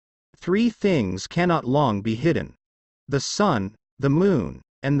Three things cannot long be hidden: the sun, the moon,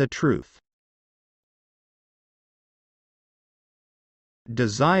 and the truth.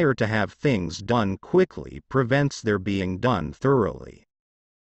 Desire to have things done quickly prevents their being done thoroughly.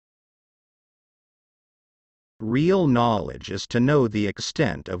 Real knowledge is to know the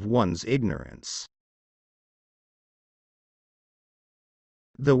extent of one's ignorance.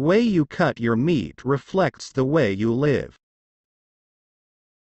 The way you cut your meat reflects the way you live.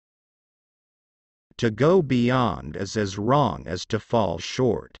 To go beyond is as wrong as to fall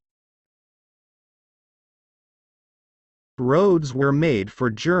short. Roads were made for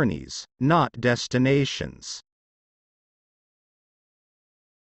journeys, not destinations.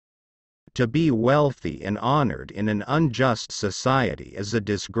 To be wealthy and honored in an unjust society is a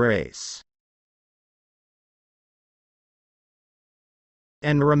disgrace.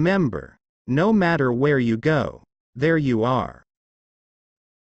 And remember, no matter where you go, there you are.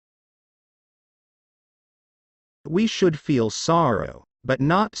 We should feel sorrow, but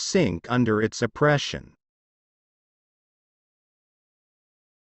not sink under its oppression.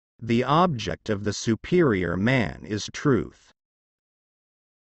 The object of the superior man is truth.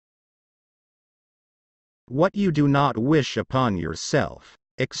 What you do not wish upon yourself,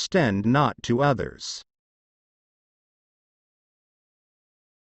 extend not to others.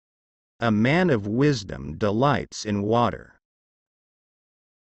 A man of wisdom delights in water.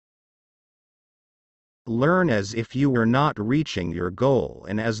 Learn as if you were not reaching your goal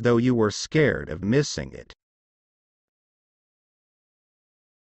and as though you were scared of missing it.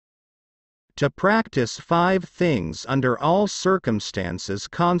 To practice 5 things under all circumstances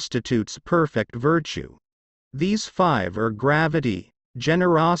constitutes perfect virtue. These 5 are gravity,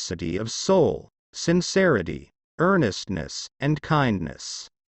 generosity of soul, sincerity, earnestness, and kindness.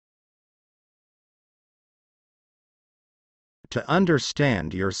 To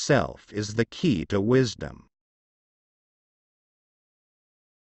understand yourself is the key to wisdom.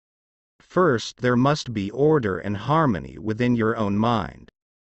 First, there must be order and harmony within your own mind.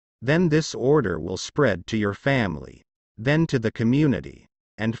 Then this order will spread to your family, then to the community,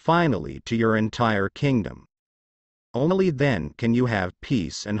 and finally to your entire kingdom. Only then can you have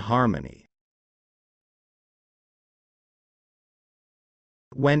peace and harmony.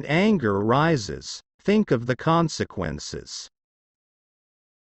 When anger rises, think of the consequences.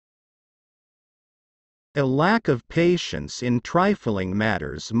 A lack of patience in trifling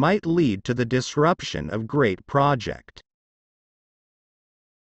matters might lead to the disruption of great project.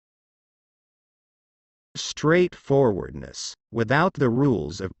 Straightforwardness, without the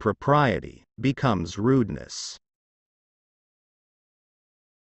rules of propriety, becomes rudeness.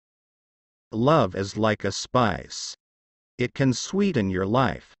 Love is like a spice. It can sweeten your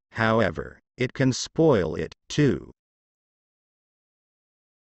life, however, it can spoil it, too.